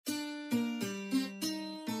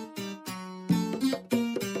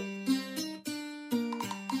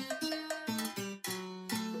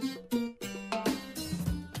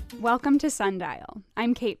Welcome to Sundial.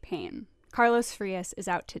 I'm Kate Payne. Carlos Frias is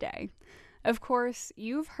out today. Of course,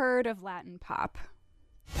 you've heard of Latin pop.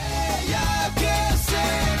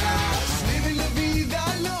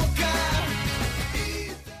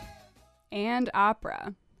 And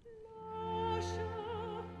opera.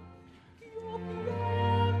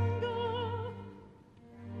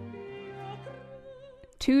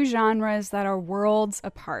 Two genres that are worlds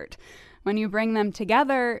apart. When you bring them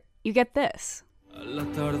together, you get this. Al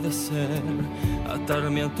atardecer,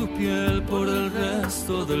 atarme a tu piel por el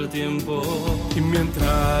resto del tiempo. Y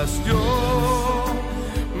mientras yo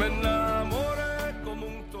me enamore como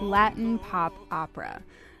un tonto. Latin pop opera.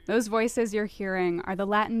 Those voices you're hearing are the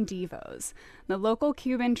Latin Divos. The local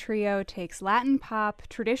Cuban trio takes Latin pop,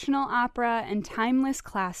 traditional opera, and timeless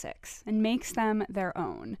classics and makes them their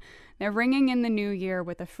own. They're ringing in the new year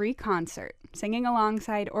with a free concert, singing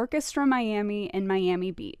alongside Orchestra Miami in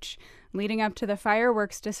Miami Beach, leading up to the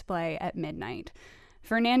fireworks display at midnight.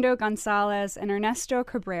 Fernando Gonzalez and Ernesto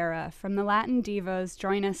Cabrera from the Latin Divos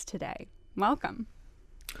join us today. Welcome.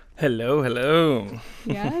 Hello, hello.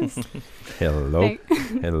 Yes. Hello.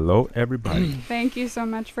 Hello, everybody. Thank you so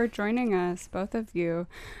much for joining us, both of you.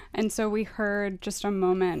 And so we heard just a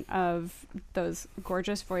moment of those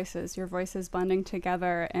gorgeous voices, your voices blending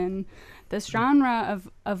together in this genre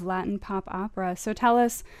of Latin pop opera. So tell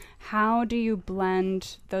us, how do you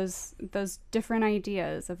blend those different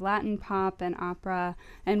ideas of Latin pop and opera,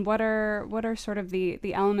 and what are sort of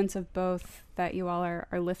the elements of both that you all are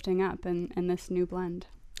lifting up in this new blend?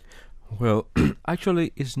 Well,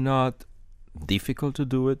 actually, it's not difficult to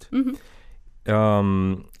do it. Mm-hmm.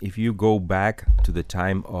 If you go back to the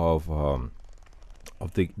time of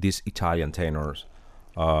these Italian tenors,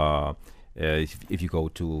 if you go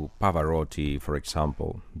to Pavarotti, for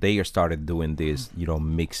example, they started doing this,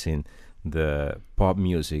 mixing the pop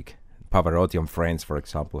music. Pavarotti and Friends, for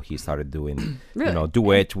example, he started doing, Really?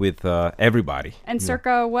 Duet with everybody. And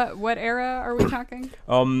circa what era are we talking?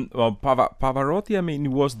 Well, Pavarotti, it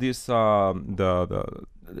was this the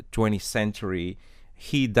 20th century.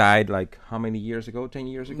 He died like how many years ago? 10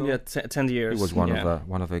 years ago. Yeah, 10 years. He was one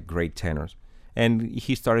of the great tenors, and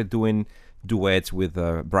he started doing duets with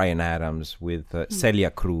Bryan Adams, with Celia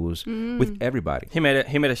Cruz, with everybody. He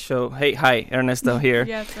made a show. Hey, hi, Ernesto here.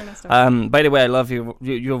 Yes, Ernesto. By the way, I love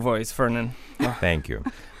your voice, Fernand. Thank you.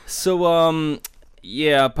 So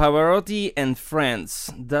Pavarotti and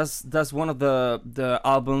Friends. That's one of the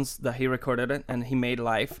albums that he recorded it and he made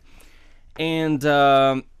live. And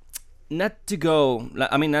not to go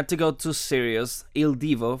too serious. Il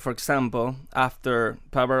Divo, for example, after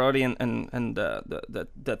Pavarotti and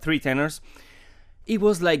the three tenors, it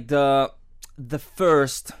was like the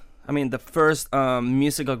first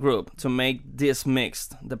musical group to make this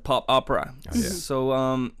mixed, the pop opera. Oh, yeah.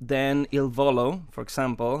 So then Il Volo, for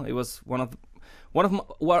example, it was one of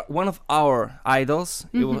our idols.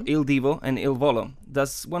 It was Il Divo and Il Volo.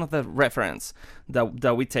 That's one of the reference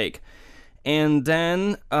that we take. And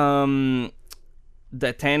then the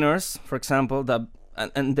tenors, for example,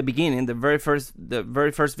 and the beginning, the very first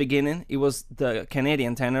beginning, it was the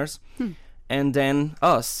Canadian tenors, and then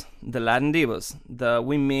us, the Latin Divos.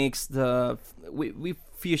 We mixed we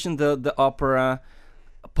fusioned the opera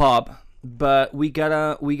pop, but we got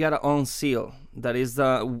our own seal. That is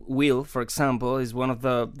Will, for example, is one of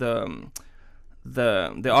the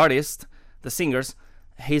artists, the singers.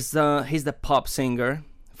 He's the pop singer.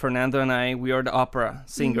 Fernando and I, we are the opera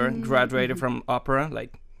singer, graduated from opera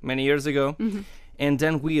like many years ago. And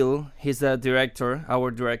then Will, he's the director, our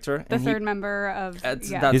director. The third member of...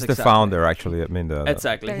 He's the founder, actually.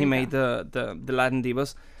 Exactly. He made the Latin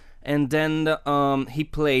Divos. And then he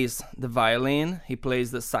plays the violin. He plays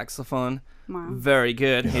the saxophone. Wow. Very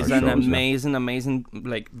good. Yeah, He's an amazing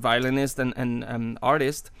like violinist and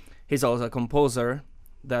artist. He's also a composer.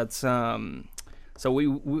 That's... So we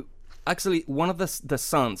actually, one of the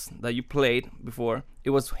songs that you played before, it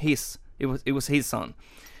was his song.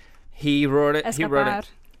 He wrote it. Escapar. He wrote it.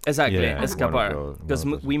 Exactly, Yeah, Escapar. Because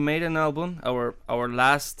we made an album, our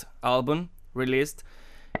last album released,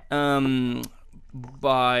 by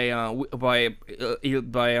the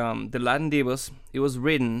Latin Divos. It was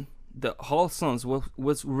written. The whole songs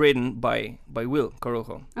was written by Will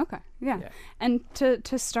Corujo. Okay, yeah. And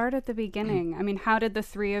to start at the beginning, how did the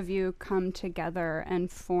three of you come together and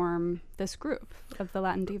form this group of the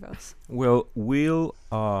Latin Divos? Well, Will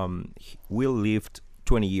lived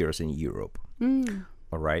 20 years in Europe.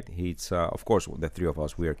 All right. He's of course, the three of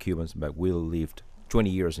us, we are Cubans, but Will lived 20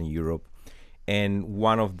 years in Europe, and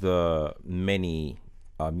one of the many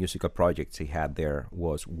musical projects he had there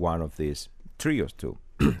was one of these trios too.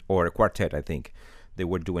 Or a quartet, I think. they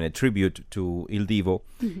were doing a tribute to Il Divo,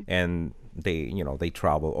 and they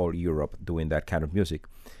travel all Europe doing that kind of music.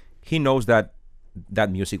 He knows that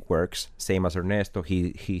music works, same as Ernesto.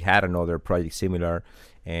 He had another project similar,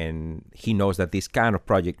 and he knows that this kind of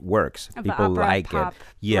project works. Of People like it.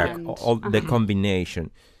 Yeah, blend. all the combination.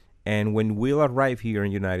 And when Will arrived here in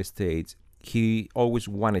the United States, he always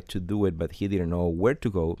wanted to do it, but he didn't know where to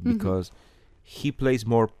go because he plays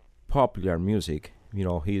more popular music.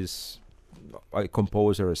 He's a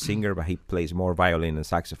composer, a singer, but he plays more violin and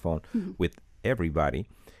saxophone with everybody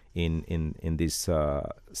in this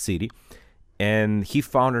city. And he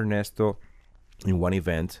found Ernesto in one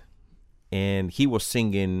event, and he was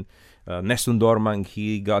singing Nessun Dorma, and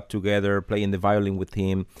he got together playing the violin with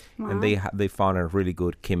him, and they found a really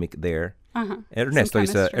good gimmick there. Ernesto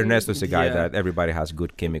is a guy that everybody has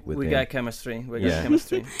good gimmick with. We him. got chemistry.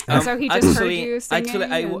 So he just heard you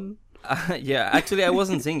singing? Actually, I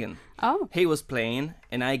wasn't singing. Oh. He was playing,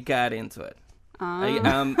 and I got into it.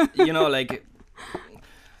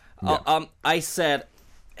 I said,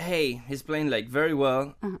 hey, he's playing like very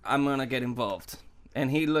well. I'm gonna get involved. And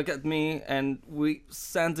he looked at me, and we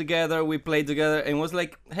sang together, we played together, and was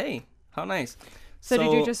like, hey, how nice. So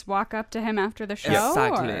did you just walk up to him after the show?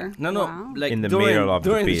 Exactly. Or? No, Wow. like in the during, middle of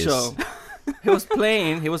during the the piece. show. He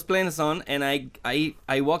was playing a song, and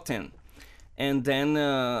I walked in. And then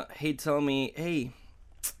he told me, hey,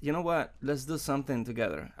 you know what? Let's do something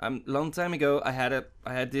together. Long time ago, I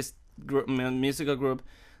had this group, musical group,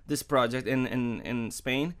 this project in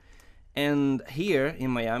Spain. And here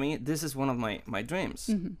in Miami, this is one of my dreams,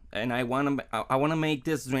 and I wanna make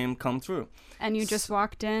this dream come true. And you just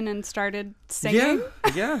walked in and started singing?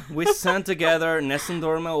 Yeah. We sang together Nessun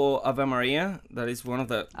Dorma or Ave Maria. That is one of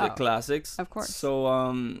the classics. Of course. So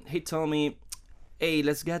he told me, hey,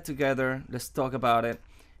 let's get together, let's talk about it,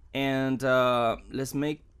 and let's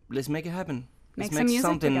make it happen. Make let's some make music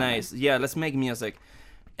something together. nice. Yeah, let's make music.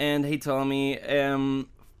 And he told me,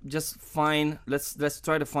 let's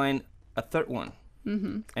try to find a third one.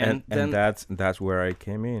 And then that's where I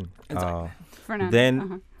came in. Fernando.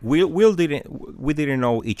 Then we didn't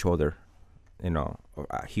know each other,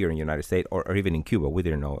 here in the United States or even in Cuba. We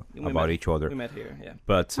didn't know about each other. We met here, yeah.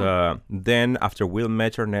 But then after Will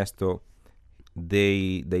met Ernesto,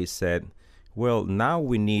 they said, well, now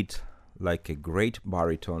we need like a great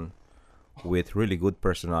baritone with really good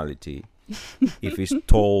personality. If he's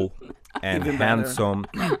tall and Even better. handsome,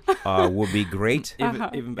 would be great.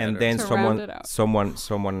 Even better. And then To round it out.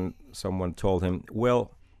 someone told him,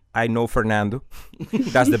 well, I know Fernando.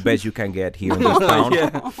 That's the best you can get here in this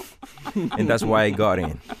town. And that's why I got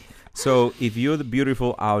in. So if you, the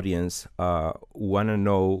beautiful audience, want to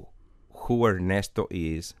know who Ernesto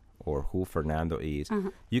is or who Fernando is,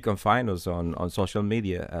 you can find us on social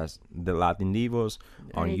media as the Latin Divos,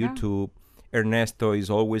 on you go. YouTube. Ernesto is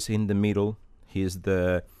always in the middle. He's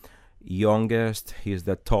the youngest, he's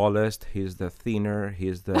the tallest, he's the thinner,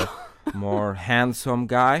 he's the more handsome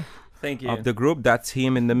guy Thank you. of the group. That's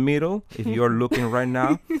him in the middle, if you're looking right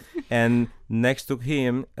now. And next to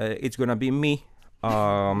him, it's going to be me.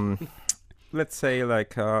 Let's say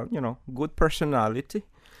like, good personality.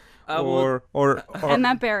 Or and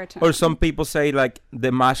that baritone. or some people say like the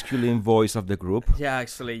masculine voice of the group. Yeah,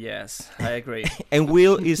 actually, yes, I agree. And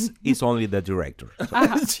Will is only the director.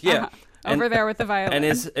 Yeah, Over there with the violin. and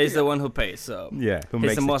is the one who pays. So Yeah, who he's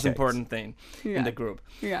makes the the most checks. important thing Yeah. in the group.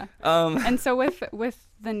 Yeah. Um, And so with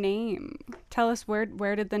the name, tell us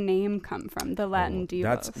where did the name come from? The Latin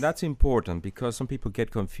Divos. That's important because some people get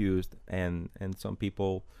confused and some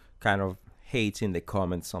people kind of hate in the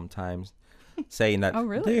comments sometimes, saying that Oh,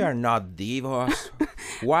 really? they are not divos.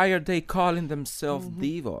 Why are they calling themselves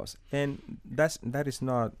divos? And that is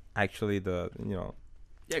not actually the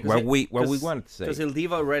what we wanted to say. because Il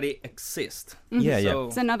Divo already exists. Yeah, yeah. So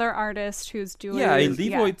It's another artist who's doing Yeah, Il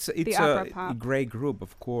Divo, it's the opera a pop. great group,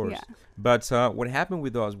 of course. Yeah. But what happened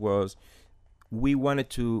with us was we wanted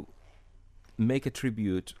to make a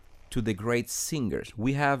tribute to the great singers.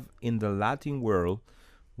 We have in the Latin world,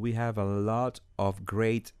 we have a lot of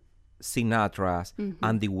great Sinatras,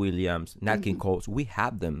 Andy Williams, Nat King Cole. We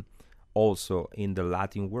have them also in the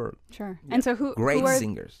Latin world. Sure. And so Great who are,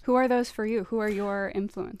 singers. Who are those for you? Who are your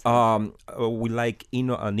influences? We like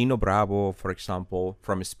Nino Bravo, for example,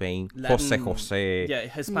 from Spain. Latin- Jose. yeah,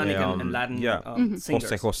 Hispanic and Latin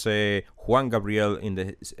singers. Jose, Juan Gabriel in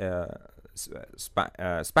the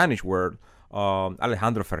Spanish world,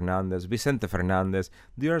 Alejandro Fernandez, Vicente Fernandez.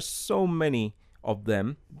 There are so many of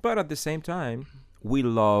them, but at the same time, we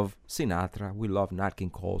love Sinatra, we love Nat King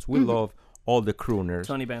Cole, we love all the crooners.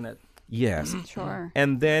 Tony Bennett. Yes. Sure.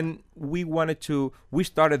 And then we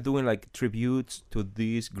started doing like tributes to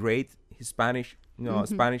these great Hispanic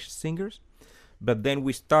Spanish singers. But then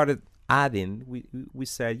we started adding. We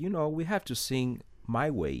said, we have to sing my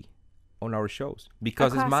way on our shows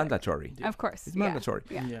because it's mandatory. Of course, it's mandatory.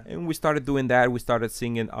 Yeah. And we started doing that. We started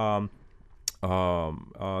singing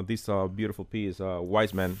this beautiful piece,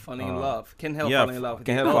 Wise Man. Falling in love. Can't help falling in love.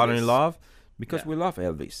 Can't help falling in love because we love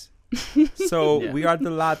Elvis. So we are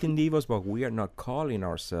the Latin Divos, but we are not calling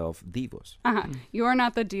ourselves divos. You are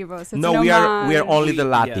not the divos. It's no, we are only the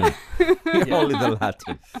Latin. We're only the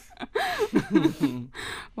Latin.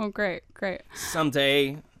 Well, great.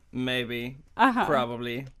 Someday, maybe,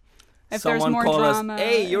 probably. If someone there's more call drama us,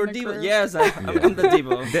 hey, you're Divo. group. Yes, I'm the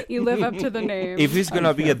Divo. You live up to the name. If he's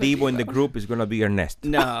gonna be a Divo in the group, it's gonna be Ernesto.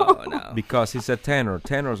 No. Because he's a tenor.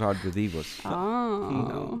 Tenors are the Divos.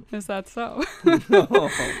 Oh, is that so? No.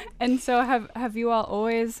 And so have you all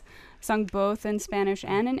always sung both in Spanish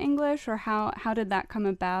and in English, or how did that come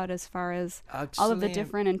about as far as all of the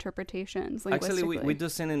different interpretations linguistically? Actually, we do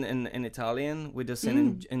sing in Italian, we do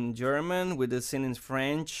sing in German, we do sing in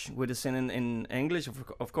French, we do sing in English,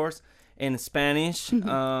 of course, in Spanish.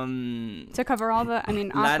 To cover all the,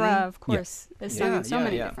 Latin, opera, of course, is sung in so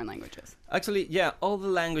many different languages. Actually, all the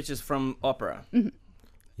languages from opera.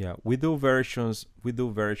 Yeah, we do versions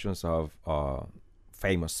of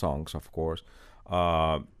famous songs, of course,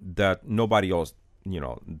 that nobody else,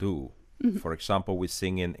 do. For example, we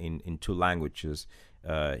sing in two languages.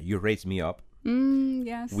 You Raise Me Up,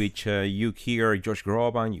 yes. which you hear Josh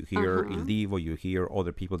Groban, you hear Il Divo, you hear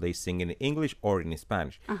other people, they sing in English or in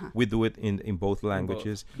Spanish. We do it in both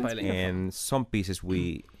languages. And some pieces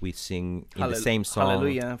we sing in the same song.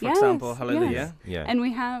 Hallelujah, for example. Hallelujah. Yes. Yeah. And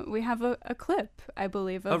we have a clip, I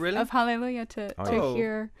believe, of Hallelujah to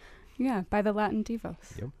hear, by the Latin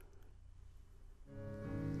Divos. Yep.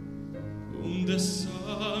 Un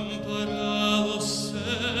desamparado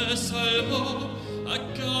se salvó a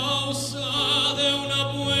causa de una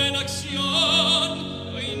buena acción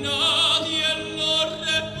y nadie lo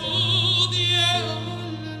repudia.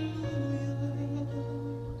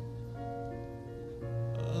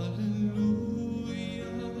 Aleluya,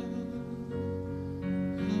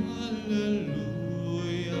 aleluya,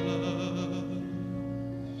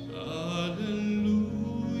 aleluya,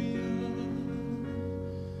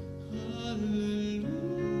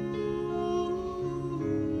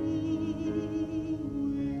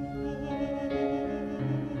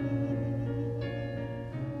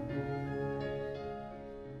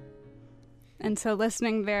 And so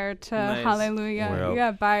listening there to Nice.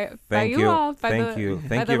 Hallelujah, by Thank you you. all, by Thank the you. by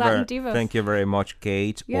Thank the you Latin Divos. Thank you very much,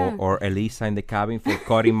 Kate Yeah. or Elisa in the cabin for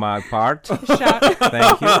cutting my part. Shout.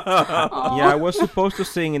 Thank you. Yeah, I was supposed to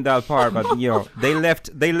sing in that part, but they let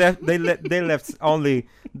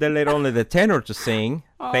only the tenor to sing.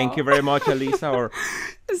 Thank you very much, Elisa. Or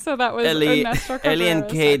So that was Ellie Ernesto and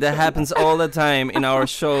Cabrera's Kate, that section. happens all the time in our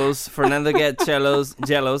shows. Fernando gets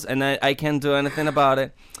jealous, and I can't do anything about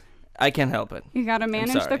it. I can't help it. You got to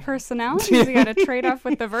manage the sorry. personalities. You got to trade off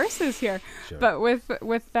with the verses here. Sure. But with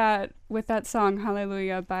that song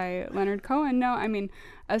Hallelujah by Leonard Cohen,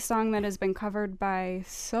 a song that has been covered by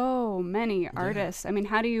so many artists.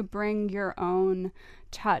 How do you bring your own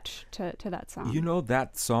touch to that song?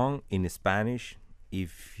 That song in Spanish,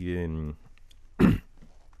 if you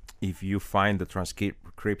find the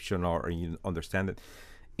transcription or you understand it,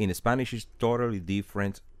 in Spanish is totally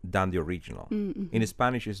different than the original. Mm-hmm. In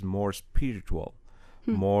Spanish is more spiritual,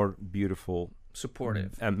 more beautiful,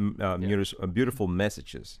 Supportive. and beautiful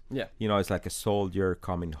messages. Yeah. It's like a soldier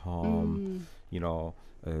coming home.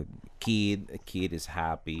 A kid is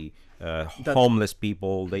happy. Homeless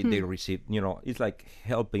people they receive. It's like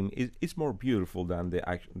helping. It's more beautiful than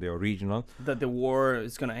the original. That the war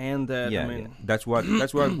is gonna end. That Yeah, that's why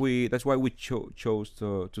we chose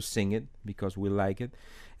to sing it, because we like it,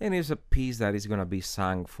 and it's a piece that is gonna be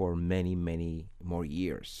sung for many more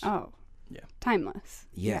years. Oh, Yeah. timeless.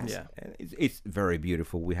 Yes. Yeah. And it's very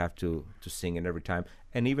beautiful. We have to sing it every time,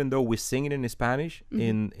 and even though we sing it in Spanish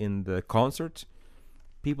in the concerts,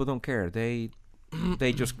 people don't care. They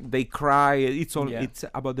cry. It's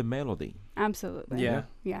about the melody. Absolutely. Yeah.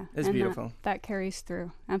 Yeah. It's And beautiful. That carries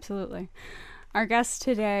through. Absolutely. Our guests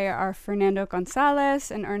today are Fernando Gonzalez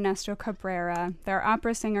and Ernesto Cabrera. They're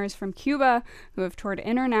opera singers from Cuba who have toured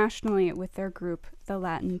internationally with their group, the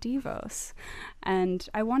Latin Divos. And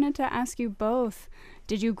I wanted to ask you both,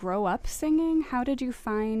 did you grow up singing? How did you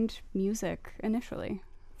find music initially?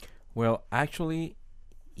 Well, actually,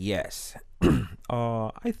 yes.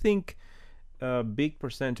 I think a big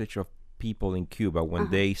percentage of people in Cuba,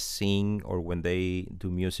 when they sing or when they do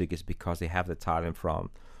music, is because they have the talent from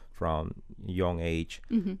young age.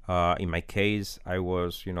 In my case, I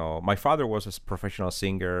was, my father was a professional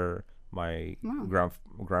singer my Wow.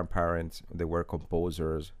 grandparents, they were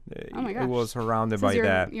composers. Oh my It gosh. was surrounded This is by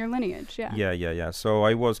that. your lineage, yeah. Yeah. So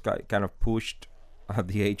I was kind of pushed at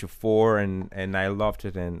the age of 4, and I loved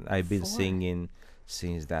it, and I've been 4. singing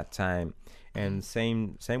since that time. And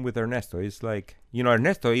same with Ernesto. It's like,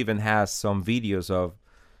 Ernesto even has some videos of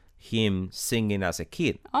him singing as a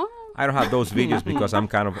kid. Oh. I don't have those videos because I'm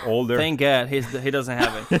kind of older. Thank God he doesn't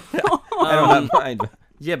have it. I don't have mine.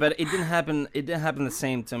 Yeah, but it didn't happen. It didn't happen the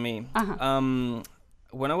same to me.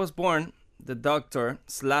 When I was born, the doctor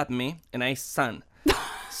slapped me, and I sang.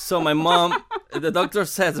 So my mom, the doctor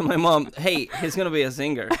said to my mom, "Hey, he's gonna be a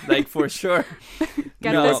singer, like for sure."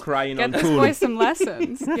 Get No. this, Crying get on this tune. boy some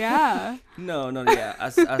lessons. Yeah. No, yeah.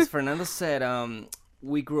 As Fernando said,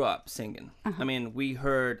 we grew up singing. I mean, we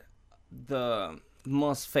heard the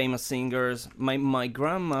most famous singers. My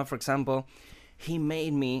grandma, for example, she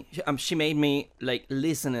made me like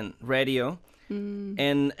listening radio,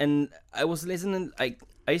 and I was listening like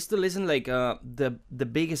I used to listen like the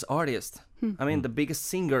biggest artists. I mean, the biggest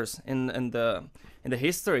singers in the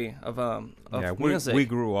history of music. we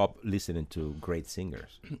grew up listening to great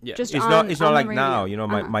singers. Yeah. Just It's on, not on the like radio.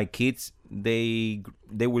 now. My kids, they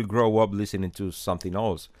will grow up listening to something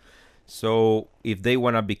else. So if they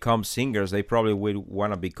want to become singers, they probably will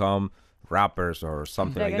want to become rappers or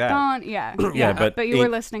something like that. Reggaeton, yeah. Yeah, but you were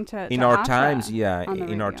listening to in to our opera times, on the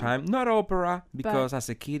in our radio. time, not opera, because as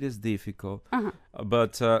a kid it's difficult.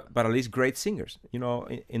 But at least great singers.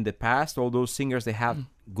 In the past, all those singers, they have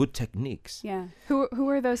good techniques. Yeah. Who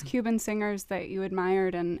were those Cuban singers that you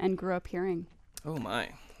admired and grew up hearing? Oh my,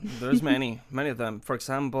 there's many of them. For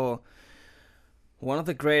example, one of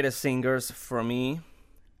the greatest singers for me,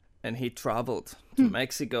 and he traveled to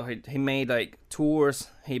Mexico. He made like tours.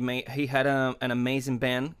 He had an amazing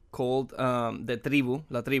band called the Tribu,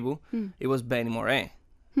 La Tribu. It was Benny Moré.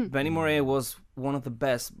 Benny Moré was one of the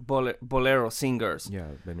best bolero singers. Yeah,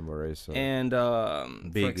 Benny Moré. So And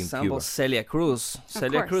big for in example, Cuba. Celia Cruz.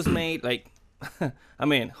 Celia Cruz made like, I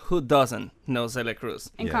mean, who doesn't know Celia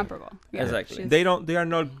Cruz? Incomparable. Yeah. Exactly. She's-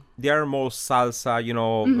 they are more salsa,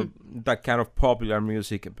 that kind of popular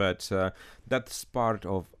music, but that's part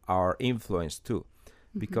of our influence too,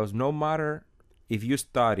 because no matter if you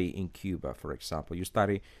study in Cuba, for example, you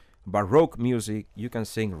study Baroque music, you can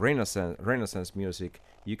sing Renaissance music,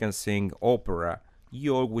 you can sing opera,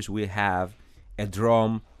 you always will have a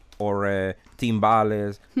drum or a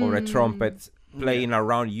timbales or a trumpet playing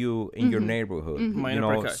around you in your neighborhood.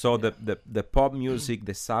 Minor percussion, So the pop music,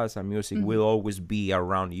 the salsa music will always be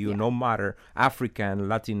around you, no matter African,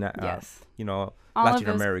 Latin, Yes. All of Latin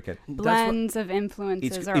those American. blends of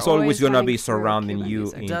influences It's, are it's always going to running be through surrounding Cuban you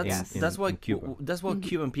music. That's in what Cuba. That's what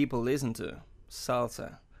Cuban people listen to.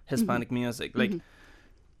 Salsa, Hispanic music, like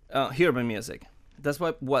urban music. That's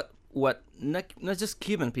what not just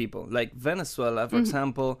Cuban people, like Venezuela, for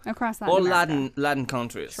example, Across all Latin America. Latin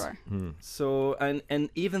countries. Sure. So and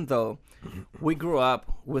even though we grew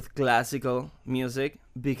up with classical music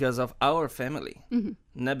because of our family,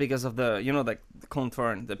 not because of the the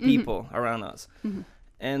contour, the people around us,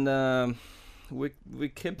 and we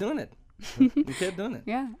kept doing it. We kept doing it.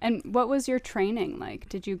 Yeah. And what was your training like?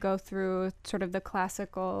 Did you go through sort of the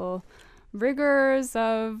classical rigors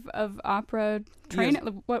of opera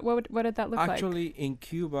training? What did that look like? Actually, in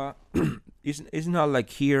Cuba, it's not like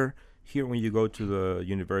here. Here, when you go to the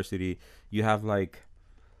university, you have like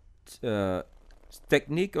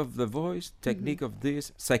technique of the voice, technique of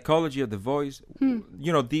this, psychology of the voice.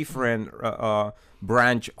 Different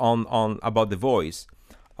branch on about the voice.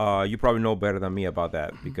 You probably know better than me about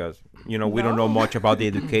that because we don't know much about the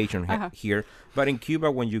education here. But in Cuba,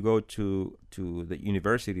 when you go to the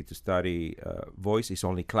university to study voice, it's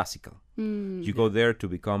only classical. You go there to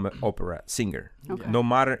become an opera singer. Okay. No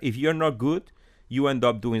matter if you're not good, you end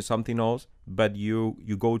up doing something else. But you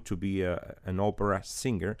go to be an opera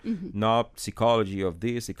singer, not psychology of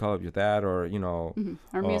this, psychology of that, or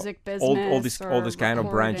Or music business, all these kind of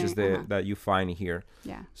branches recording. that you find here.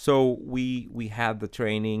 Yeah. So we had the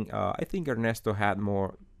training. I think Ernesto had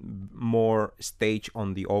more stage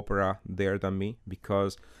on the opera there than me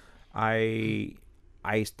because I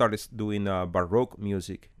started doing Baroque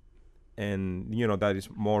music, and that is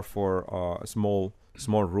more for small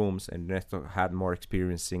rooms, and Ernesto had more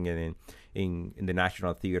experience singing in the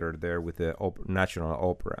National Theater there with the National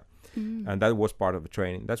Opera. And that was part of the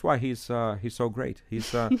training. That's why he's so great.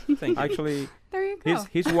 He's actually There you go.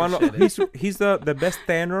 he's one of he's the best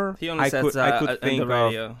tenor He only I says could think in the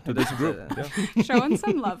radio of to this group. Yeah. Showing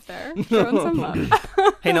some love there. Showing some love.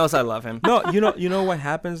 He knows I love him. No, you know what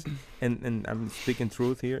happens, and I'm speaking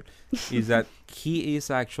truth here, is that he is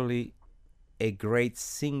actually a great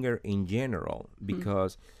singer in general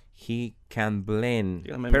because he can blend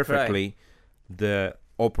You're gonna make me cry. perfectly the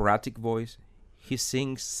operatic voice. He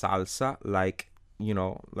sings salsa like,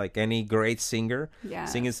 like any great singer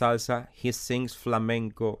Yes. singing salsa. He sings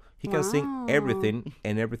flamenco. He can sing Wow. everything,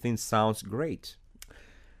 and everything sounds great.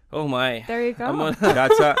 Oh my. There you go. I'm on-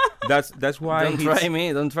 That's why Don't try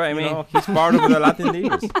me. Don't try me. he's part of the Latin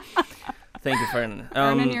Divos. Thank you, Fernand.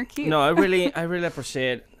 Earning your keep. No, I really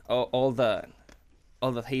appreciate all that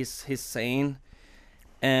he's saying,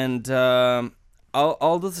 and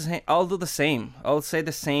I'll do the same. I'll do the same. I'll say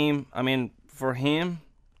the same. I mean, for him,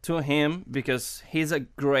 to him, because he's a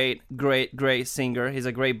great singer. He's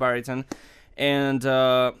a great baritone, and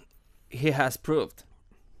he has proved.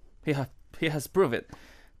 He has proved it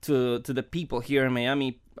to the people here in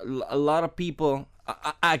Miami. A lot of people.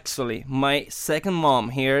 Actually, my second mom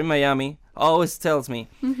here in Miami always tells me,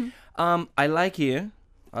 I like you,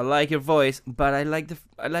 I like your voice, but I like the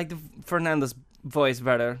Fernando's voice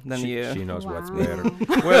better than you. She knows what's Wow. better.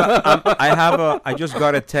 Well, I just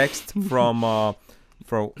got a text from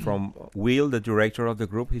Will, the director of the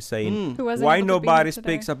group. He's saying, Who wasn't "Why able to be here nobody today."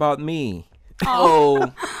 speaks about me?"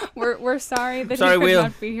 Oh, We're sorry that Sorry, he could Will.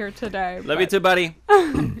 not be here today. love you but- too, buddy.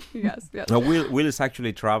 Yes, yes. Now, Will is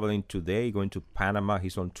actually traveling today, going to Panama.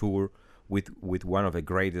 He's on tour with one of the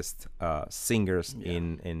greatest singers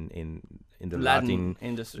in the Latin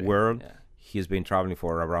industry world. Yeah. He's been traveling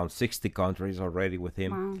for around 60 countries already with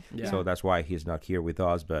him. Wow. Yeah. So that's why he's not here with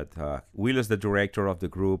us. But Will is the director of the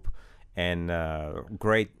group and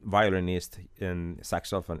great violinist and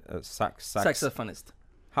Saxophonist,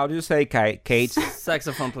 How do you say, Kate?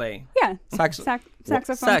 saxophone play. Yeah. Saxophone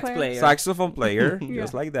sax player. player. Saxophone player, Yeah.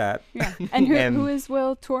 just like that. Yeah. And And- who is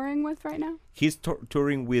Will touring with right now? He's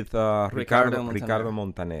touring with Ricardo Ricardo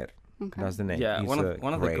Montaner. Okay. That's the name. Yeah, He's one a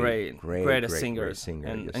of the greatest singers singer,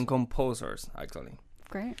 and, yes. and composers actually.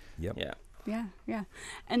 Great. Yep. Yeah. Yeah, yeah.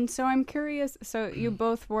 And so I'm curious, so you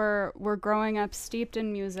both were growing up steeped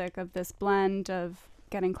in music, of this blend of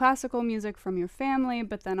getting classical music from your family,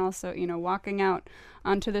 but then also, walking out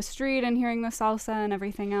onto the street and hearing the salsa and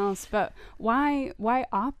everything else. But why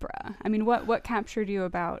opera? I mean, what captured you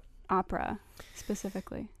about opera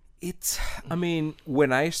specifically?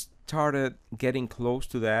 When I started getting close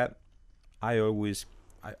to that, I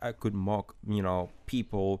could mock,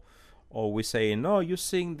 people always saying, "No, you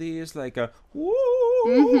sing this like a woo,"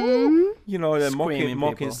 the Screaming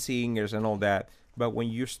mocking people. singers and all that. But when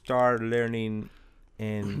you start learning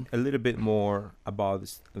and a little bit more about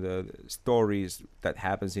the stories that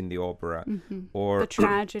happens in the opera, or The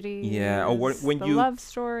tragedy, yeah, or when the you love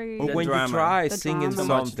story. or The when drama. you try The singing drama. So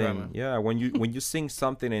much something, drama. yeah, when you sing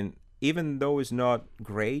something, and even though it's not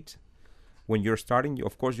great, when you're starting,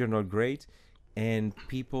 of course you're not great, and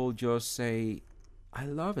people just say, "I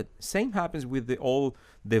love it." Same happens with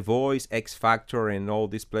the Voice, X Factor, and all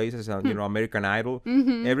these places, and American Idol.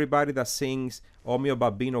 Everybody that sings "O mio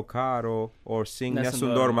babbino caro" or sing "Nessun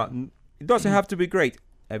Dorma," it doesn't have to be great.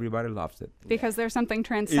 Everybody loves it. Because there's something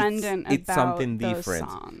transcendent It's about something those different.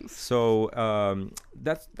 songs. So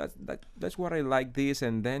that's what I like this,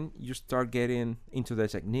 and then you start getting into the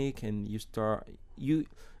technique, and you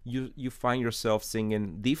find yourself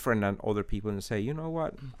singing different than other people, and say, you know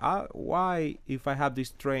what? Why, if I have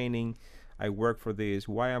this training, I work for this,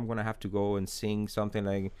 why I'm gonna have to go and sing something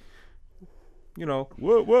like, what,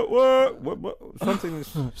 something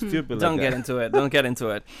stupid Don't like get that. into it. Don't get into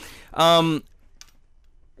it.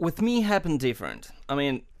 With me, it happened different. I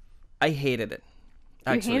mean, I hated it.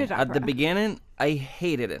 You Actually, hated at the opera. beginning, I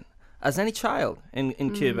hated it as any child in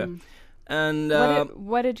Cuba, and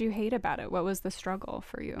What did you hate about it? What was the struggle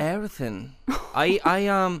for you? everything.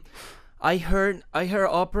 I heard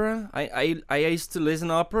opera. I used to listen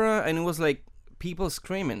opera, and it was like people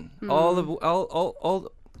screaming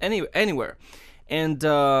anywhere. And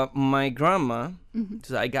my grandma,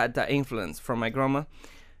 so I got that influence from my grandma.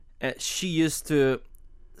 She used to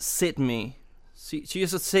sit me. She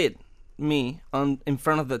used to sit me in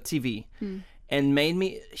front of the TV, and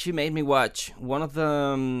she made me watch one of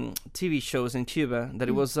the TV shows in Cuba that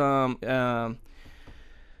it was La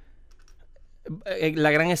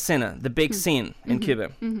Gran Escena, the big scene in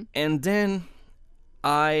Cuba. And then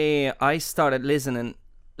I started listening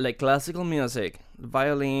like classical music,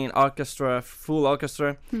 violin, orchestra, full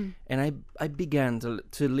orchestra, and I began to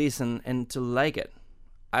listen and to like it.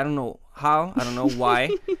 I don't know how, I don't know why,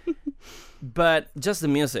 but just the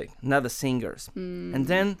music, not the singers. And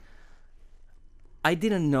then I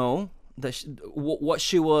didn't know that what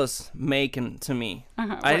she was making to me.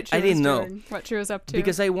 I didn't know what she was up to.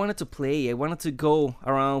 because I wanted to play. I wanted to go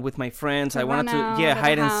around with my friends. I wanted run to out of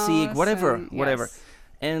hide the and seek, house whatever. yes.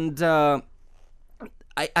 And I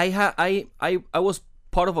was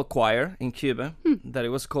part of a choir in Cuba that it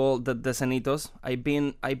was called the Decenitos.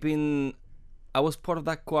 I was part of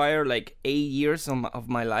that choir like 8 years of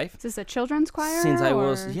my life. Is this a children's choir? Since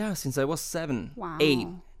I was 7. Wow. 8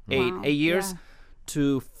 Wow. years Yeah.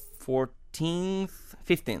 to 14th,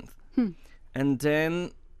 15th. And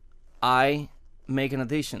then I make an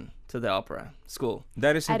audition to the opera school.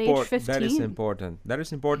 That is At age important. 15. That is important. That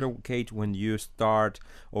is important, Kate, when you start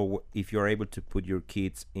or if you're able to put your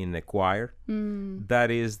kids in a choir. That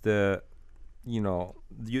is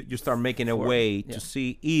you start making a way to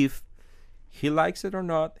see if he likes it or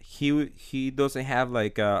not. He doesn't have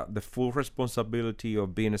like the full responsibility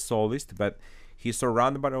of being a soloist, but he's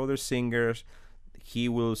surrounded by other singers. He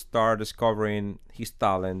will start discovering his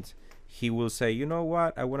talent. He will say, you know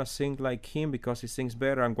what, I want to sing like him because he sings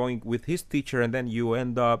better. I'm going with his teacher, and then you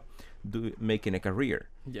end up making a career.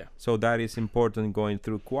 Yeah. So that is important going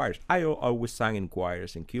through choirs. I always sang in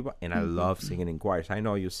choirs in Cuba, and I love singing in choirs. I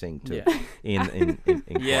know you sing too. Yeah. In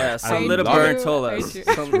Yeah, choirs. some I little do, bird I told us. do.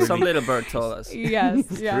 Some little bird told us.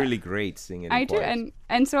 Yes. It's Yeah. really great singing in I do, choirs.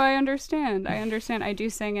 and so I understand. I do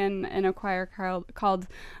sing in a choir called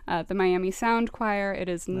the Miami Sound Choir. It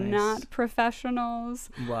is Nice. not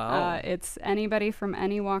professionals. Wow. It's anybody from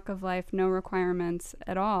any walk of life, no requirements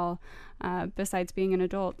at all, besides being an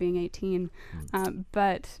adult, being 18.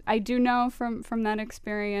 But I do know from that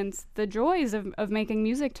experience the joys of making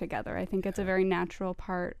music together. I think it's a very natural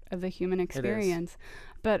part of the human experience.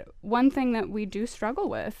 But one thing that we do struggle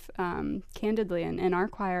with, candidly, in our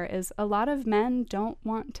choir is a lot of men don't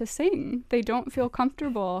want to sing. They don't feel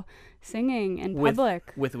comfortable singing in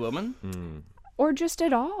public. With women? Or just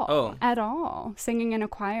at all. Oh. At all. Singing in a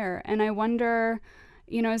choir. And I wonder,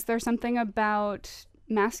 is there something about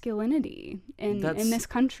masculinity in this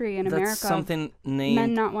country, in America, That's something men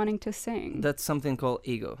named... not wanting to sing? That's something called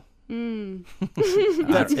ego.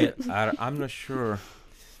 That's it. I'm not sure.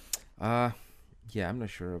 Yeah, I'm not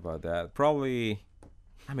sure about that. Probably,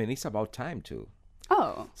 I mean, it's about time too.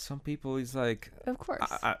 Oh, Some people is like, of course.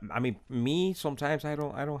 I mean, me sometimes I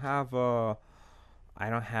don't have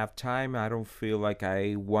time. I don't feel like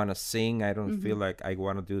I want to sing. I don't feel like I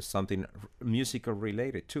want to do something musical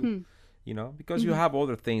related too. Because you have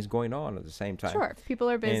other things going on at the same time. Sure, people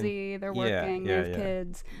are busy, they're working, they have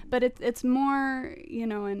kids. But it's more,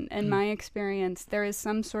 in my experience, there is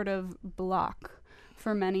some sort of block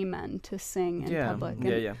for many men to sing in public.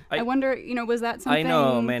 And I wonder, was that something I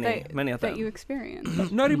know many of that them. you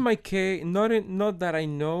experienced? Not in my case, not that I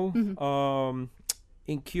know.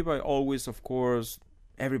 In Cuba, always, of course,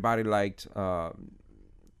 everybody liked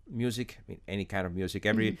music. I mean, any kind of music.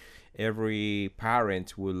 Every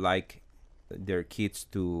parent would like their kids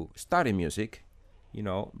to study music,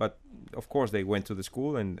 But of course, they went to the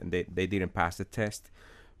school and they didn't pass the test.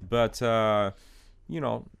 But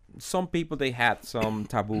some people, they had some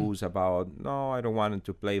taboos about, no, I don't want them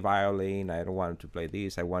to play violin, I don't want them to play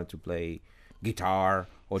this, I want them to play guitar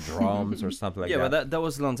or drums or something like that. Yeah, but that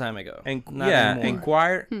was a long time ago. And Not and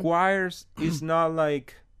anymore. choirs is not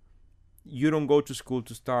like you don't go to school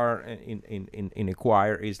to start in a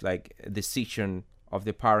choir. It's like a decision of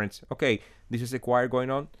the parents. Okay, this is a choir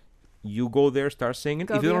going on. You go there, start singing.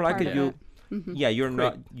 Go if you be don't a like part it,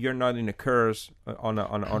 of you're not in a course on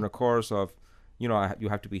a course of, you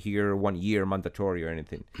have to be here 1 year mandatory or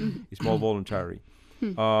anything. It's more voluntary.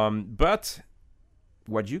 But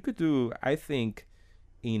what you could do, I think,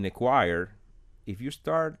 in a choir, if you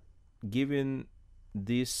start giving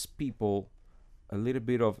these people a little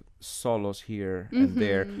bit of solos here and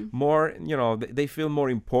there, more, they feel more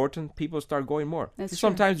important, people start going more. That's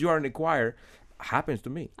Sometimes you are in a choir, happens to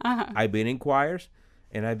me. Uh-huh. I've been in choirs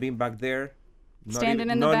and I've been back there Standing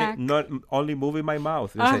in the back. not only moving my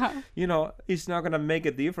mouth. Say, it's not gonna make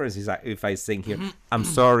a difference if I sing here. I'm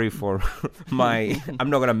sorry for I'm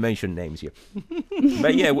not gonna mention names here.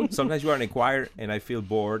 But yeah, sometimes you are in a choir and I feel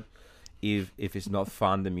bored if it's not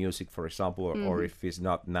fun, the music, for example, or if it's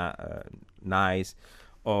not nice,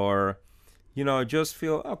 or just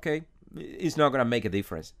feel okay. It's not gonna make a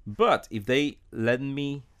difference. But if they let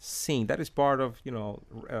me sing, that is part of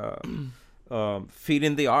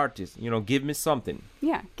feeding the artist, give me something.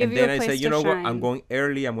 Yeah, give and you then a I place say, to you know what, shine. I'm going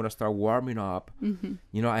early, I'm going to start warming up.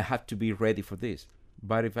 I have to be ready for this.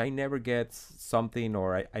 But if I never get something,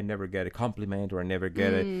 or I never get a compliment, or I never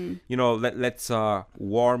get let's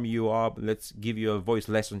warm you up, let's give you a voice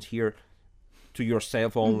lessons here to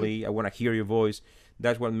yourself only. I want to hear your voice.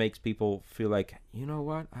 That's what makes people feel like, you know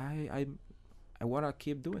what, I want to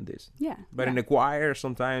keep doing this. Yeah. But in the choir,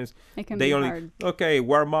 sometimes it can they be only hard.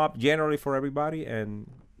 warm up generally for everybody, and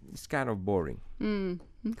it's kind of boring.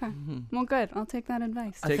 Okay. Well, good. I'll take that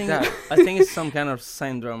advice. I think it's some kind of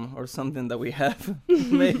syndrome or something that we have.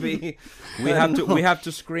 Maybe we have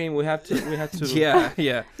to scream. We have to.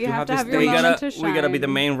 Yeah. You have to have your moment to shine. We gotta be the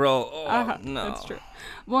main role. Oh no, that's true.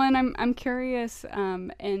 Well, and I'm curious.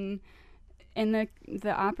 In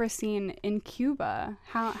the opera scene in Cuba,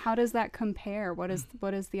 how does that compare? What is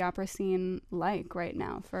the opera scene like right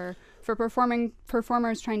now for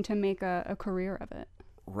performers trying to make a career of it?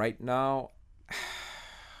 Right now.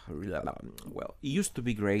 Well, it used to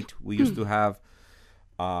be great. We used to have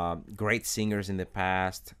great singers in the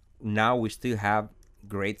past. Now we still have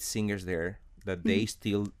great singers there that they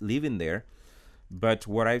still live in there. But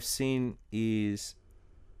what I've seen is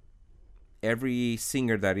every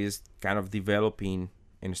singer that is kind of developing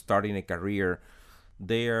and starting a career,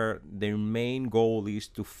 their main goal is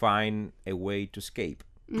to find a way to escape.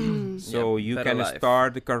 So you can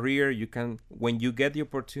start the career. You can, when you get the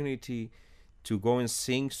opportunity to go and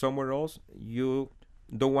sing somewhere else, you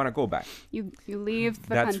don't want to go back. You leave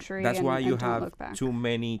the country. That's why you don't have look back. too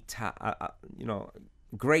many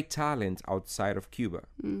great talent outside of Cuba.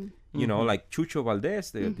 You know, like Chucho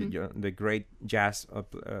Valdés, the great jazz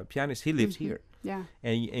pianist, he lives here. Yeah.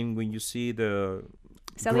 And when you see the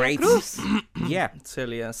Celia great Cruz.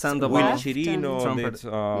 Celia Sandoval, Willie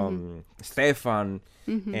Chirino, Stefan,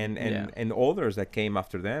 and others that came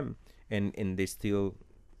after them, and they still,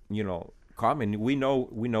 come. And we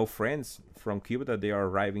know friends from Cuba that they are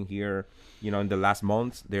arriving here, in the last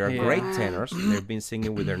months. They are great tenors. They've been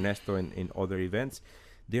singing with Ernesto in other events.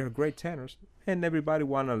 They are great tenors, and everybody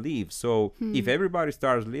want to leave. So if everybody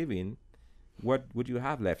starts leaving, what would you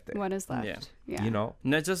have left there? What is left? Yeah.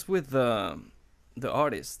 Not just with the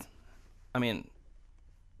artist. I mean,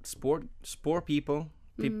 sport people.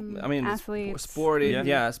 I mean, athletes.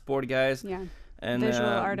 Sport guys. Yeah. And visual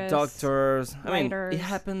artists, doctors. writers.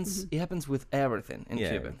 I mean, it happens with everything in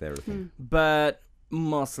Cuba. With everything. But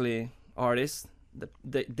mostly artists.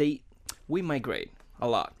 We migrate a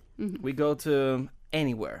lot. We go to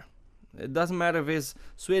anywhere. It doesn't matter if it's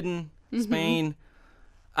Sweden, Spain,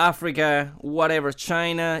 Africa, whatever,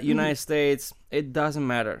 China, United States. It doesn't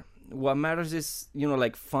matter. What matters is,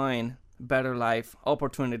 find better life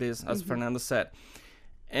opportunities, as Fernando said.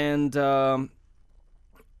 And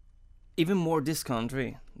even more this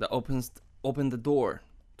country that open the door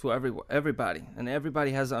to everybody. And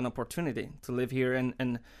everybody has an opportunity to live here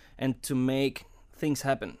and to make things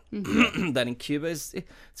happen. That in Cuba,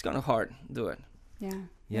 it's kind of hard to do it.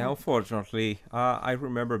 Yeah, unfortunately. I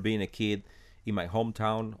remember being a kid in my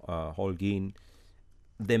hometown, Holguin.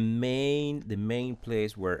 The main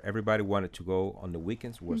place where everybody wanted to go on the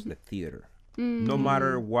weekends was the theater. No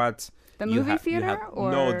matter what. The movie theater?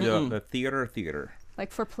 Or? No, the theater.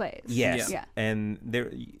 Like for plays? Yes. Yeah. And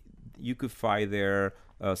there, you could find there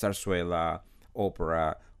zarzuela,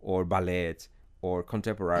 opera, or ballet, or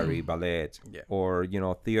contemporary ballet, or,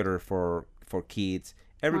 theater for kids.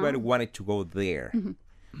 Everybody wanted to go there.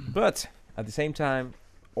 But at the same time,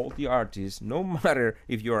 all the artists, no matter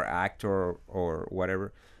if you're an actor or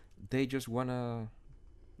whatever, they just want to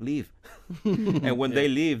leave. And when they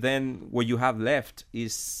leave, then what you have left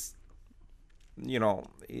is,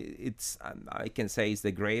 it's, I can say it's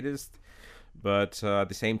the greatest, but at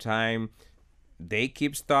the same time, they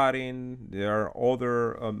keep studying. There are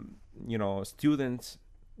other, students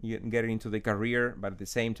getting into the career, but at the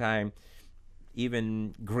same time,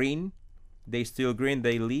 even they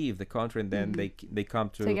leave the country, and then they come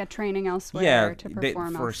to... They get training elsewhere to perform for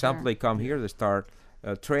elsewhere. example, they come here, they start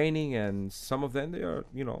training, and some of them, they are,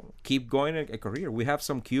 keep going a career. We have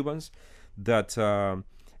some Cubans that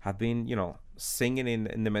have been, singing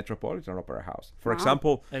in the Metropolitan Opera House. For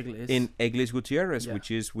example, in Eglis Gutierrez,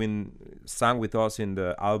 which is sang with us in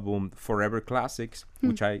the album Forever Classics,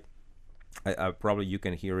 which I probably you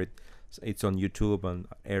can hear it. It's on YouTube and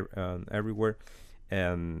everywhere.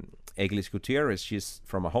 And Eglis Gutierrez, she's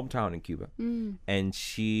from a hometown in Cuba, and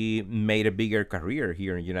she made a bigger career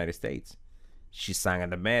here in the United States. She sang at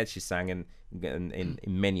the Met. She sang in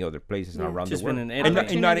many other places around the world.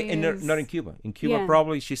 Not in Cuba. In Cuba,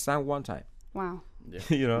 probably she sang one time. Wow.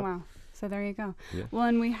 Wow. So there you go. Yeah. Well,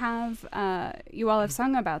 and we have, you all have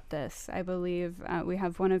sung about this. I believe we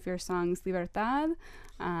have one of your songs, Libertad,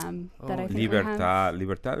 that I think Libertad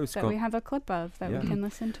we have a clip of that we can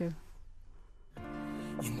listen to.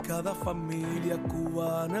 Y en cada familia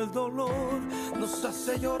cubana el dolor nos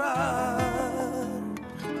hace llorar.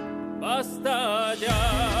 Basta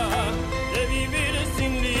ya de vivir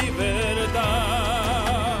sin libertad.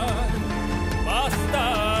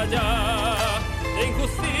 Basta ya de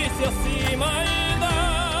injusticias y maldad.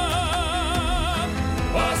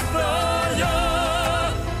 Basta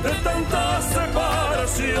ya de tanta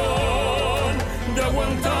separación.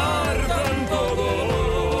 aguantar tanto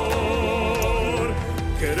dolor.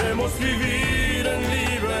 Queremos vivir en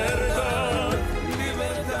libertad,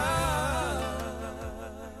 libertad.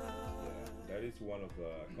 That is one of the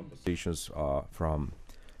compositions from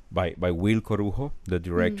by Will Corujo, the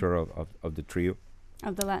director of the trio.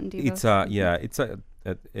 Of the Latin Divos.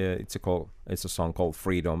 It's a song called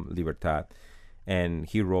Freedom, Libertad, and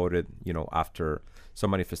he wrote it, after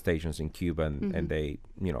some manifestations in Cuba, and they,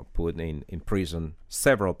 put in prison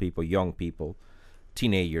several people, young people,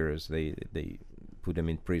 teenagers. They put them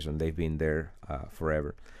in prison. They've been there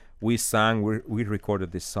forever. We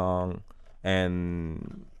recorded this song,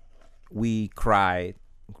 and we cried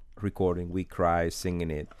recording. We cried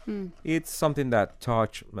singing it. It's something that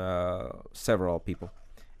touched several people,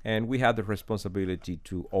 and we had the responsibility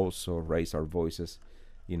to also raise our voices,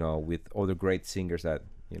 with other great singers that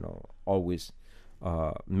always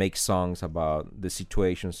make songs about the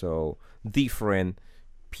situation. So different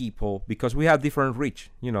people, because we have different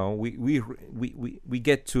reach. We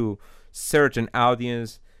get to certain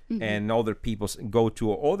audience, and other people go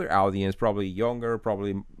to other audience, probably younger,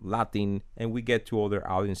 probably Latin, and we get to other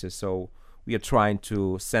audiences. So we are trying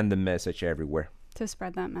to send the message everywhere. To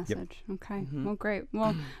spread that message. Yep. Okay. Well, great.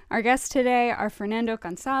 Well, our guests today are Fernando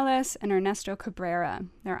Gonzalez and Ernesto Cabrera.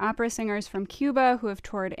 They're opera singers from Cuba who have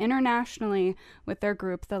toured internationally with their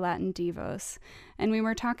group, the Latin Divos. And we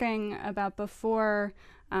were talking about before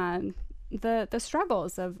the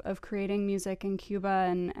struggles of creating music in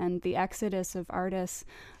Cuba and the exodus of artists.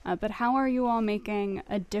 But how are you all making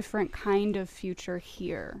a different kind of future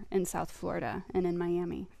here in South Florida and in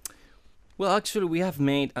Miami? Well, actually, we have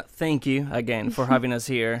made. Thank you again for having us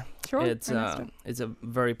here. Sure, it's a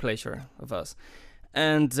very pleasure of us,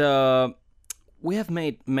 and we have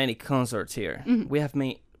made many concerts here. We have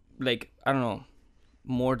made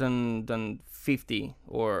more than 50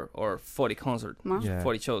 or 40 concerts, wow.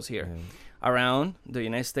 40 shows here around the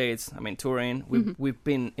United States. I mean, touring. We've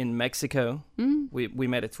been in Mexico. We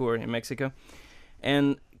made a tour in Mexico,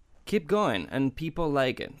 and keep going, and people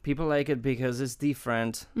like it. People like it because it's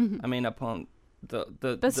different. I mean, upon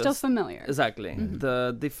but still familiar. Exactly.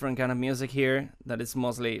 The different kind of music here that is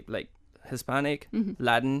mostly like Hispanic,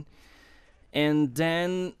 Latin, and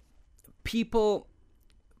then people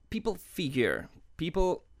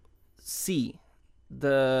see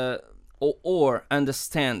or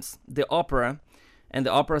understand the opera and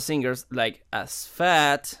the opera singers like as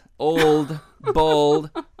fat, old,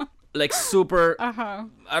 bald, like super,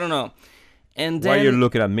 I don't know. And then, why are you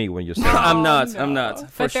looking at me when you say I'm not,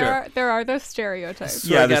 for but sure. There are those stereotypes.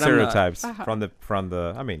 Yeah, the stereotypes from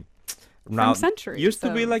the I mean, now centuries used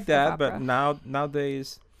to be like that, opera. but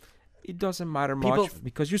nowadays it doesn't matter much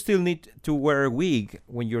because you still need to wear a wig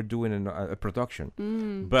when you're doing a production.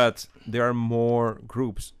 But there are more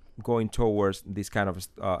groups going towards this kind of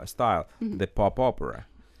style, the pop opera.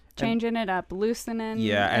 Changing it up,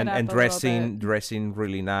 loosening and dressing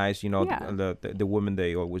really nice. The women,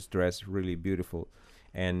 they always dress really beautiful,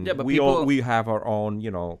 and but we have our own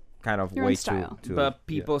kind of way style. to but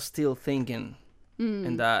people still thinking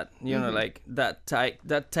in that like that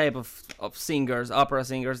type of singers, opera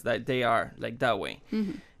singers, that they are like that way.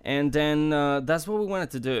 And then that's what we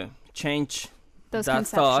wanted to do, change those that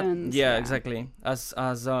thought. Yeah, exactly, as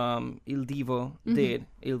Il Divo did,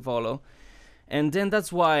 Il Volo. And then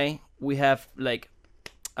that's why we have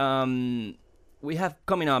coming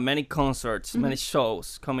up many concerts, many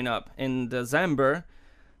shows coming up in December.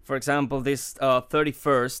 For example, this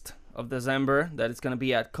 31st of December, that is going to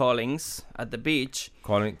be at Collins at the beach.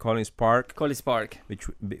 Collins Park,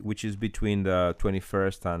 which is between the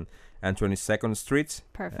 21st and 22nd Streets.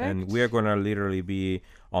 Perfect. And we are going to literally be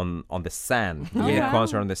on the sand. A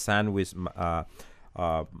concert on the sand with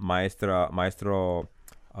Maestro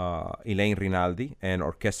Elaine Rinaldi and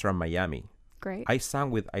Orchestra Miami. Great. I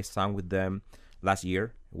sang with them last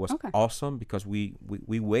year. It was awesome because we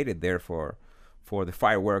waited there for the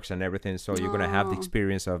fireworks and everything. So you're gonna have the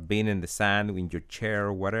experience of being in the sand in your chair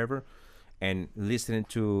or whatever, and listening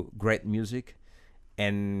to great music.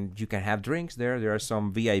 And you can have drinks there. There are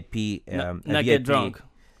some VIP. Not VIP. get drunk.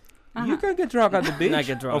 You can get drunk at the beach. Not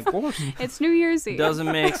get drunk. Of course. It's New Year's Eve. It doesn't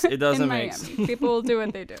mix. People will do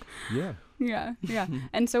what they do. Yeah. Yeah.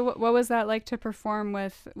 And so what was that like to perform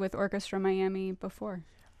with Orchestra Miami before?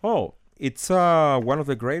 Oh, it's one of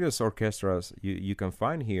the greatest orchestras you can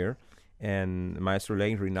find here. And Maestro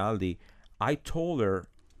Elaine Rinaldi, I told her,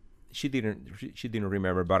 she didn't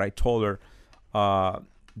remember, but I told her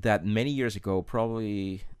that many years ago,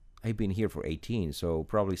 probably I've been here for 18, so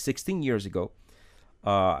probably 16 years ago,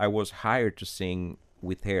 I was hired to sing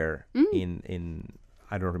with her in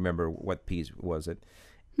I don't remember what piece was it.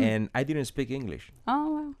 and I didn't speak English. Oh,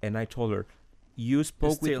 wow. And I told her, you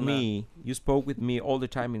spoke with Still me. You spoke with me all the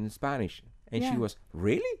time in Spanish. And she Yeah. was,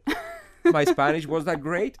 really? My Spanish was that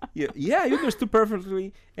great? Yeah, you understood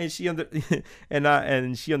perfectly. And she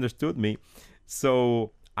and she understood me.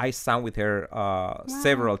 So I sang with her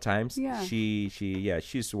several times. Yeah.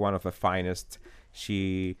 She's one of the finest.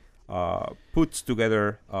 She puts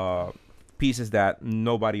together pieces that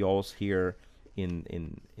nobody else here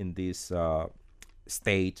in this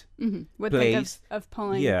state Would plays. think of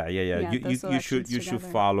pulling. Yeah. those You selections should together.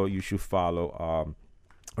 follow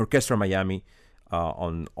Orchestra Miami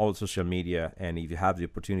on all social media, and if you have the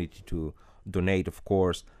opportunity to donate, of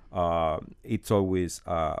course, it's always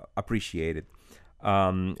appreciated.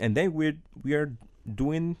 And then we are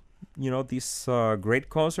doing this great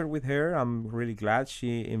concert with her. I'm really glad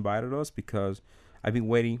she invited us because I've been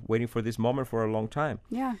waiting for this moment for a long time.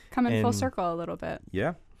 Yeah, coming full And- circle a little bit.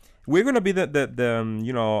 Yeah, we're gonna be the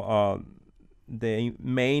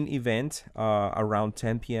main event around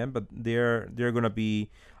 10 p.m. But they're gonna be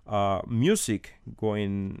music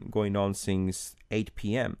going on since 8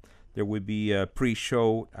 p.m. There will be a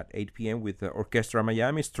pre-show at 8 p.m. with the Orchestra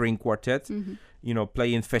Miami String Quartet,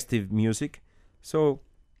 playing festive music. So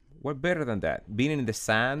what better than that? Being in the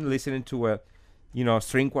sand, listening to a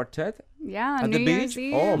string quartet Yeah, at New the Year's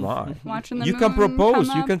beach. Eve, Oh my! watching the You moon can propose.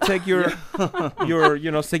 come You can up. take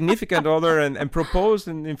your significant other and propose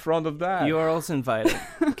in front of that. You are also invited,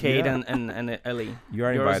 Kate Yeah. and Ellie. You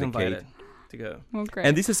are You're also invited, Kate. to go. Well, great.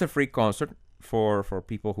 And this is a free concert for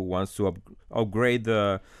people who wants to upgrade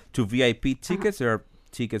to VIP tickets. There are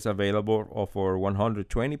tickets available for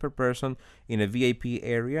 120 per person in a VIP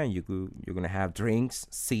area, and you're gonna have drinks,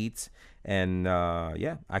 seats, and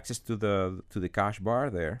access to the cash bar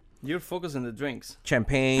there. You're focused on the drinks.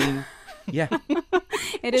 Champagne, yeah,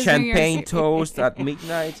 It is New Year's champagne Eve. toast at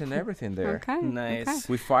midnight and everything there Okay. Nice. okay.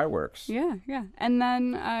 with fireworks. Yeah. And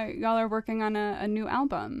then y'all are working on a new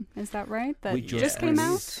album. Is that right? That We just came out?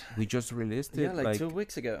 released- We just released it Yeah, like 2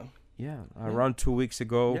 weeks ago. around 2 weeks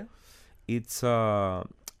ago. Yeah.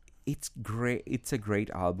 It's great. It's a great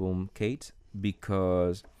album, Kate,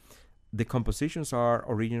 because the compositions are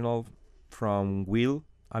original from Will.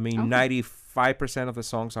 I mean, Okay. 95% of the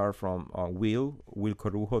songs are from Will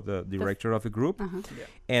Corujo, the director of the group,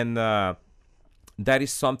 and that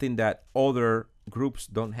is something that other groups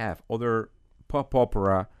don't have. Other pop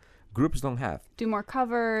opera groups don't have. Do more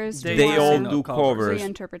covers. They They more all no do covers. covers.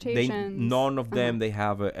 reinterpretations. None of them they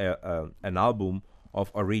have an album of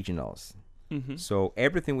originals. Mm-hmm. So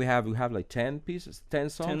everything we have like 10 pieces, 10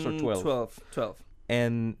 songs or 12. 12.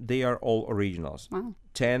 And they are all originals. Wow.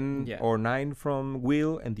 10 Yeah. or 9 from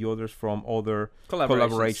Will and the others from other Collaborations.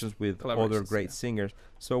 collaborations with other great yeah. singers.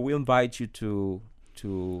 So we invite you to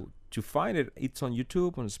find it. It's on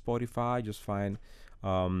YouTube, on Spotify. Just find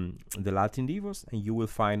the Latin Divos, and you will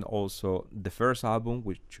find also the first album,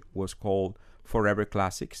 which was called Forever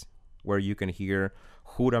Classics, where you can hear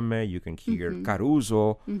Júrame, you can hear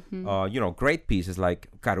Caruso, great pieces like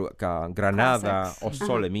Granada Classics. or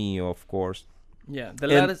Sole Mio, of course. Yeah, the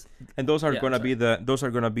And- latest. And those are Yeah, gonna sorry.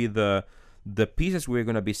 be the pieces we're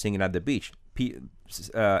gonna be singing at the beach.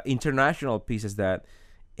 International pieces that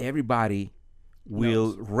everybody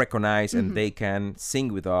will recognize and they can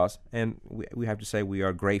sing with us. And we have to say we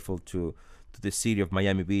are grateful to the city of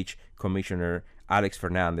Miami Beach Commissioner Alex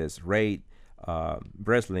Fernandez, Ray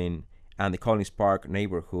Breslin, and the Collins Park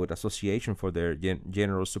Neighborhood Association for their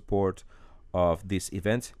general support of this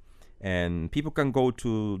event. And people can go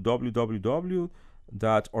to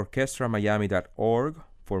www.orchestramiami.org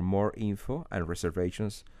for more info and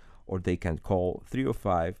reservations, or they can call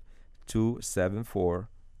 305-274-2103.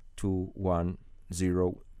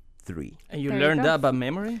 And you There you learned go. that by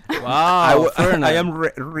memory? Wow, I am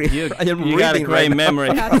You reading got a great right now. memory.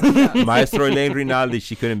 Maestro Elaine Rinaldi,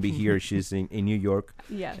 she couldn't be here. She's in New York,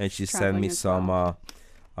 Yes. and she sent traveling me as some well.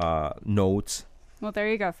 notes. Well, there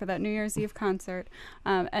you go for that New Year's Eve concert.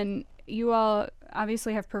 And you all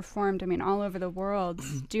obviously have performed, all over the world.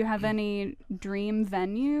 Do you have any dream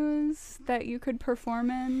venues that you could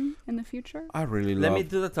perform in the future? I really Let love. me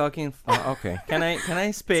do the talking. Okay, Can I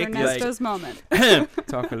It's speak Ernesto's moment.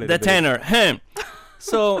 talk a little the bit. tenor?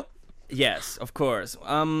 So, yes, of course.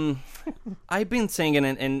 I've been singing,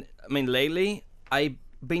 and lately I've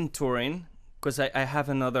been touring because I have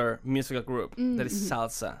another musical group that is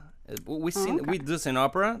salsa. We do sing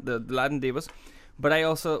opera, the Latin Divos, but I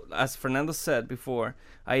also, as Fernando said before,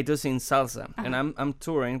 I do sing salsa, and I'm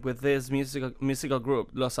touring with this musical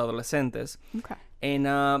group, Los Adolescentes, Okay. and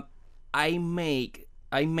I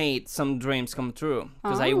made some dreams come true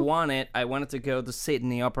because I Oh. wanted to go to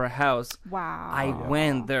Sydney Opera House. Wow. I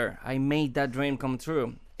went there. I made that dream come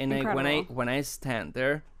true. and Incredible. when I stand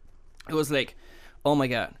there, it was like, oh my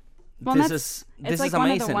god, Well, this it's is like amazing.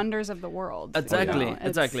 one of the wonders of the world. Exactly, you know?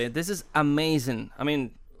 exactly. This is amazing. I mean,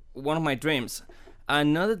 one of my dreams.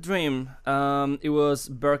 Another dream. It was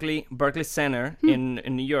Berkeley Center in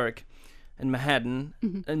New York, in Manhattan,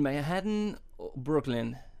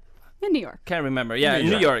 Brooklyn. In New York. Can't remember. Yeah, in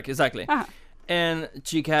New York, exactly. Uh-huh. And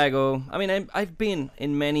Chicago. I mean, I've been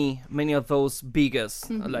in many of those biggest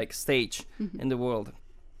like stage in the world.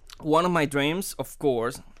 One of my dreams, of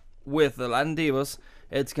course, with the Latin Divos,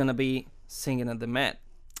 it's gonna be singing at the Met,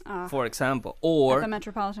 for example, or At the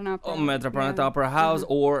Metropolitan Opera. Metropolitan Yeah. Opera House,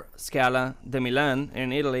 or Scala de Milan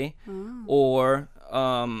in Italy, or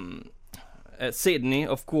Sydney,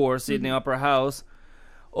 of course, Sydney Opera House,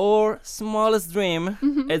 or smallest dream,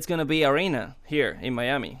 it's gonna be Arena here in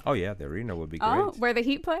Miami. Oh yeah, the arena would be great. Oh, where the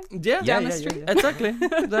Heat play? Yeah, Down the street? Exactly,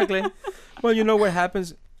 exactly. Well, you know what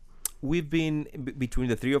happens? We've been between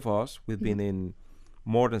the three of us. We've been in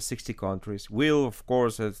more than 60 countries. Will, of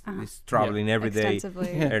course, is traveling every day.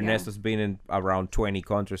 Extensively. Ernesto's been in around 20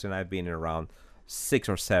 countries, and I've been in around 6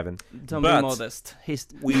 or 7. Don't But be modest.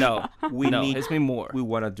 we no, need. it's been more. We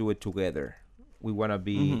want to do it together. We want to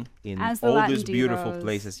be in As the all Latin these beautiful Divos.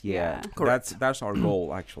 places. Yeah. Yeah, Correct. that's our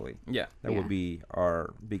goal actually. Yeah. That would be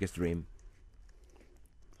our biggest dream.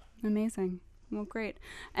 Amazing. Well, great.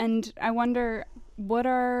 And I wonder, what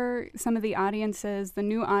are some of the audiences, the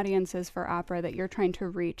new audiences for opera that you're trying to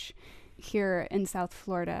reach here in South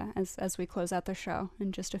Florida as we close out the show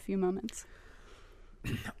in just a few moments?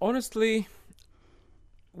 Honestly,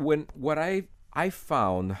 what I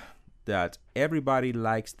found that everybody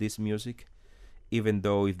likes this music, even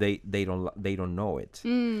though if they don't know it.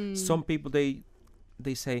 Some people they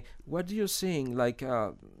say, "What do you sing?" Like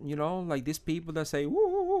like these people that say, "Woo,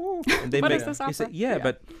 woo, woo, woo," and they What make is this they say, opera? yeah, Yeah.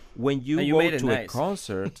 but when you And you go made it to a nice.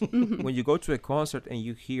 concert, when you go to a concert and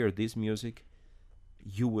you hear this music,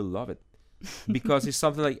 you will love it because it's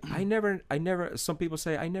something like I never. Some people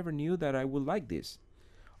say I never knew that I would like this.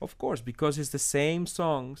 Of course, because it's the same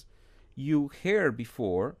songs you heard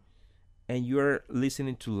before. And you're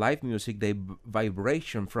listening to live music, the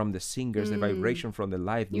vibration from the singers, the vibration from the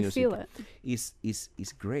live You music feel it.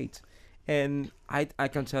 is great. And I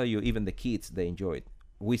can tell you, even the kids, they enjoy it.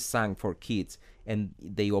 We sang for kids, and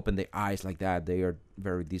they open their eyes like that. They are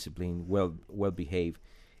very disciplined, well behaved,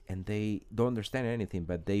 and they don't understand anything,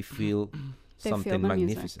 but they feel They something feel the music.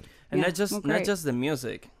 magnificent. And Yeah, not just well, not great. just the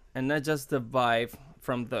music, and not just the vibe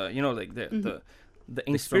from the like the instruments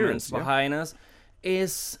experience, yeah. behind us,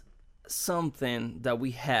 is something that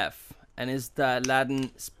we have, and it's the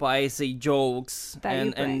Latin spicy jokes That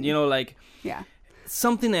you and bring. like Yeah.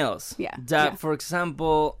 something else Yeah, that yeah. for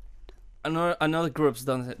example another groups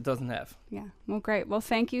doesn't have. Yeah. Well, great. Well,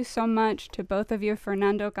 thank you so much to both of you,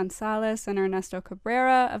 Fernando Gonzalez and Ernesto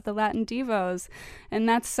Cabrera of the Latin Divos. And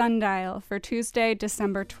that's Sundial for Tuesday,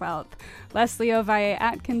 December 12th. Leslie Ovalle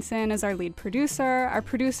Atkinson is our lead producer. Our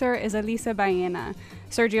producer is Elisa Baena.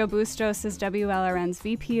 Sergio Bustos is WLRN's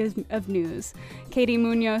VP of News. Katie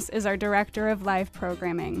Munoz is our Director of Live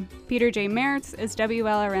Programming. Peter J. Mertz is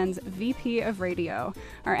WLRN's VP of Radio.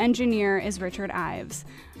 Our engineer is Richard Ives.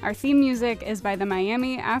 Our theme music is by the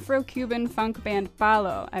Miami Afro-Cuban funk band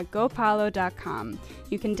Palo at gopalo.com.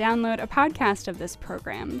 You can download a podcast of this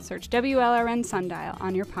program. Search WLRN Sundial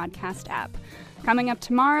on your podcast app. Coming up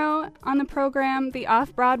tomorrow on the program, the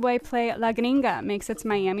off-Broadway play La Gringa makes its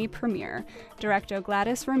Miami premiere. Director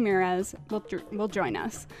Gladys Ramirez will join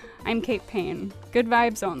us. I'm Kate Payne. Good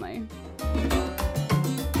vibes only.